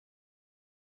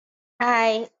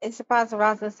Hi, it's Apostle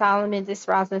Rosalind Solomon. This is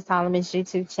Rosalind Solomon's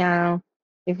YouTube channel.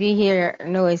 If you hear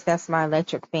noise, that's my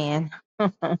electric fan.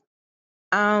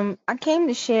 I came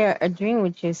to share a dream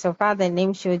with you. So, Father, in the name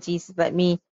of Yeshua Jesus, let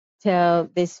me tell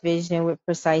this vision with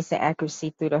precise and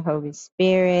accuracy through the Holy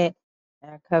Spirit.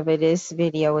 And I cover this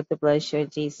video with the blood of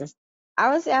Yeshua Jesus.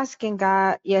 I was asking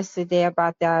God yesterday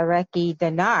about the Iraqi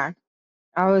dinar.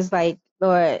 I was like,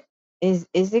 Lord, is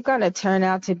it going to turn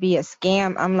out to be a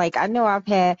scam? I'm like, I know I've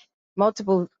had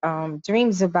multiple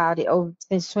dreams about it over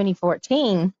since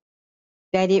 2014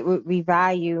 that it would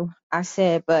revalue. I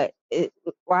said, but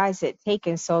why is it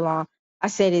taking so long? I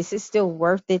said, is it still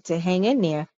worth it to hang in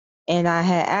there? And I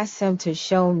had asked him to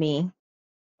show me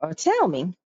or tell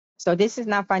me. So this is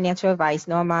not financial advice,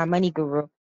 nor am I a money guru.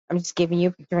 I'm just giving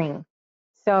you a dream.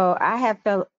 So I have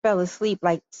fell asleep,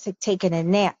 like taking a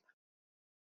nap.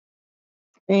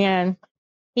 And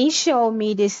he showed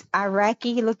me this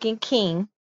Iraqi looking king.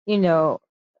 You know,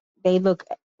 they look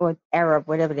or Arab,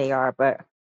 whatever they are, but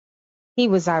he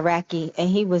was Iraqi and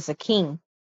he was a king.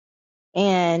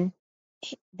 And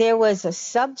there was a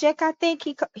subject, I think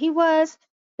he was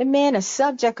the man, a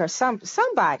subject or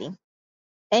somebody.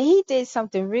 And he did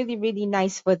something really, really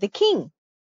nice for the king.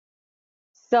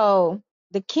 So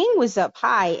the king was up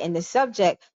high and the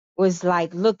subject was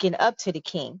like looking up to the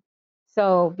king.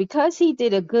 So because he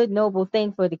did a good, noble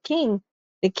thing for the king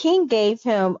gave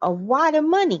him a wad of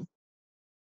money.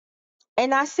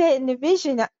 And I said in the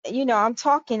vision, I'm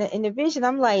talking in the vision,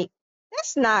 I'm like,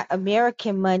 that's not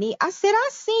American money. I said,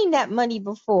 I've seen that money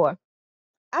before.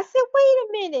 I said, wait a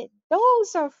minute,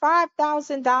 those are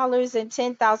 $5,000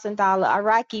 and $10,000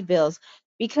 Iraqi bills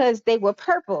because they were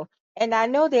purple. And I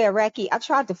know the Iraqi, I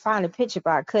tried to find a picture,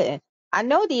 but I couldn't. I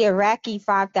know the Iraqi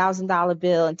 $5,000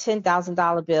 bill and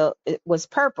 $10,000 bill was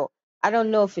purple. I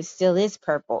don't know if it still is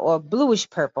purple or bluish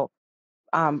purple.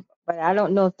 But I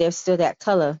don't know if they're still that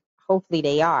color. Hopefully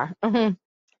they are. And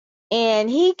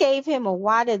he gave him a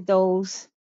wad of those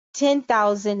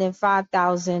 $10,000 and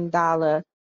 $5,000.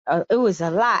 It was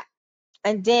a lot.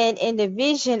 And then in the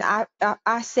vision, I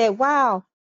said, wow,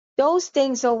 those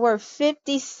things are worth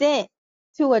 50 cents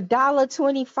to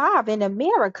 $1.25 in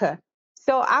America.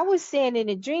 So I was saying in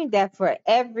a dream that for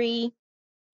every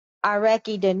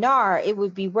Iraqi dinar, it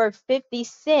would be worth 50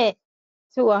 cents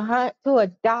to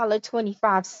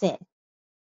 $1.25.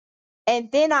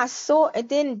 And then I saw, and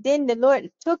then the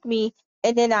Lord took me,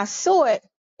 and then I saw it.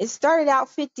 It started out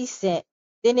 50 cents,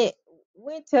 then it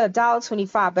went to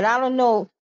 $1.25. But I don't know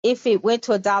if it went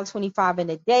to $1.25 in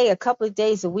a day, a couple of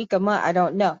days, a week, a month. I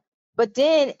don't know. But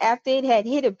then after it had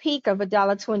hit a peak of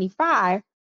 $1.25,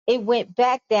 it went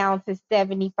back down to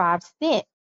 75 cents,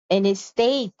 and it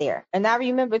stayed there. And I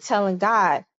remember telling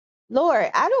God,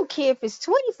 Lord, I don't care if it's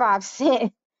 25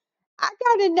 cents. I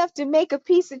got enough to make a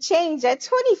piece of change at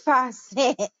 25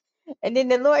 cents. And then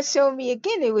the Lord showed me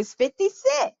again, it was 50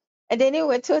 cents. And then it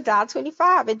went to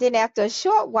 $1.25. And then after a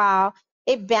short while,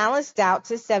 it balanced out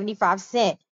to 75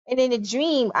 cents. And in a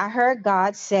dream, I heard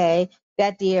God say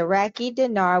that the Iraqi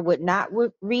dinar would not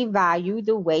revalue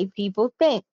the way people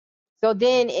think. So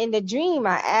then in the dream,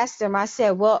 I asked him, I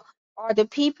said, well, are the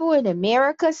people in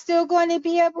America still going to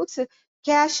be able to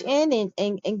cash in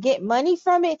and get money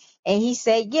from it? And he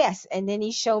said, yes. And then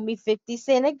he showed me 50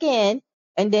 cents again,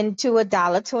 and then to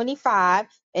 $1.25.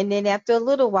 And then after a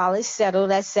little while, it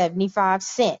settled at 75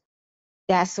 cents.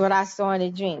 That's what I saw in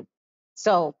the dream.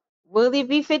 So will it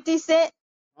be 50 cents?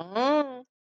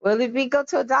 Will it be go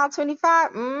to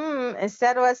 $1.25? And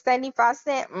settle at 75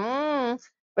 cents?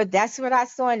 But that's what I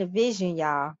saw in the vision,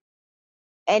 y'all.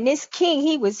 And this king,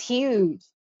 he was huge.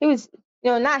 He was,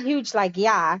 not huge like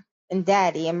Yah and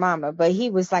Daddy and Mama, but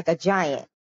he was like a giant.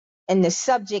 And the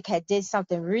subject had did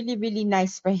something really, really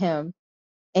nice for him.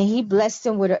 And he blessed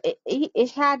him with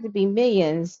it had to be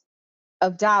millions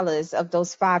of dollars of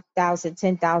those 5,000,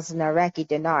 10,000 Iraqi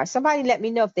dinars. Somebody let me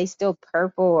know if they still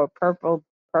purple or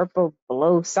purple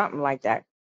blue, something like that.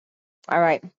 All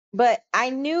right. But I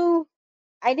knew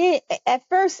I did at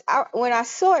first when I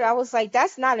saw it, I was like,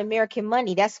 that's not American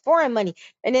money. That's foreign money.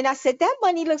 And then I said, that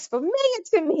money looks familiar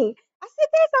to me. I said,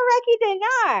 that's Iraqi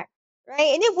dinar.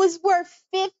 Right. And it was worth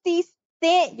 50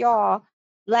 cents, y'all.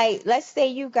 Like, let's say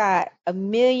you got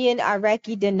 1,000,000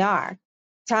 Iraqi dinar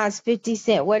times 50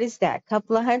 cents. What is that?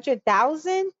 Couple of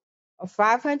 100,000 or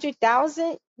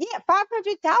 500,000? Yeah,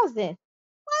 500,000.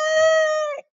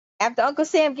 What? After Uncle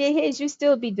Sam get his, you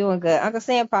still be doing good. Uncle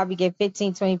Sam probably get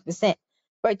 15, 20%,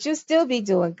 but you still be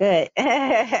doing good.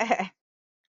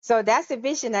 So that's the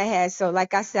vision I had. So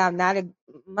like I said, I'm not a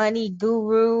money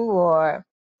guru or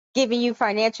giving you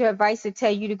financial advice to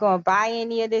tell you to go and buy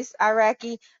any of this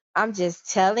Iraqi. I'm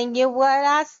just telling you what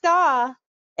I saw.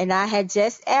 And I had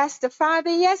just asked the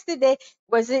Father yesterday,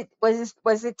 was it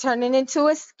turning into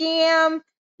a scam?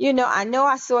 I know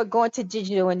I saw it going to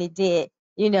digital, and it did.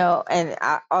 And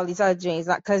all these other dreams,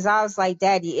 because I was like,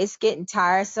 Daddy, it's getting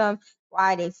tiresome.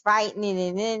 Why are they fighting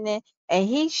and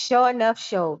he sure enough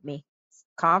showed me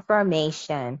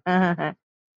confirmation.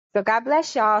 So God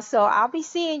bless y'all. So I'll be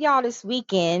seeing y'all this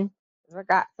weekend. I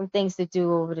got some things to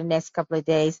do over the next couple of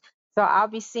days. So I'll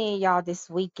be seeing y'all this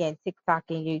weekend, TikTok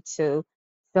and YouTube.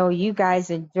 So you guys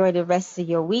enjoy the rest of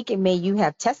your week, and may you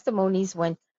have testimonies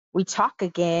when we talk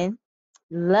again.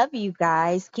 Love you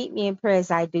guys. Keep me in prayer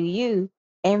as I do you.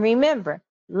 And remember,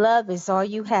 love is all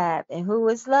you have. And who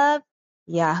is love?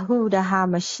 Yahuda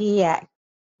HaMashiach,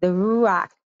 the Ruach,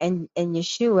 and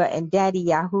Yeshua and Daddy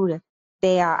Yahuda.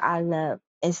 They are our love.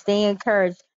 And stay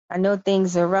encouraged. I know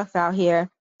things are rough out here.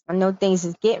 I know things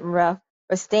is getting rough,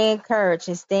 but stay encouraged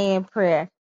and stay in prayer,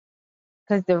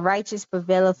 because the righteous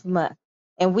prevaileth much.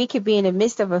 And we could be in the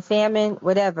midst of a famine,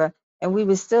 whatever, and we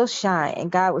will still shine,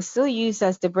 and God will still use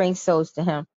us to bring souls to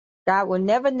him. God will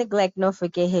never neglect nor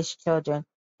forget his children.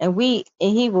 And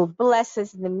he will bless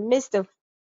us in the midst of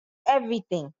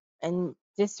everything. And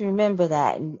just remember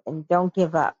that, and don't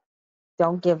give up.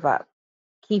 Don't give up.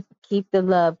 Keep the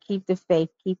love, keep the faith,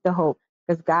 keep the hope,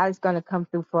 because God is going to come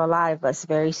through for a lot of us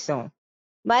very soon.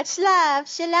 Much love.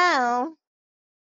 Shalom.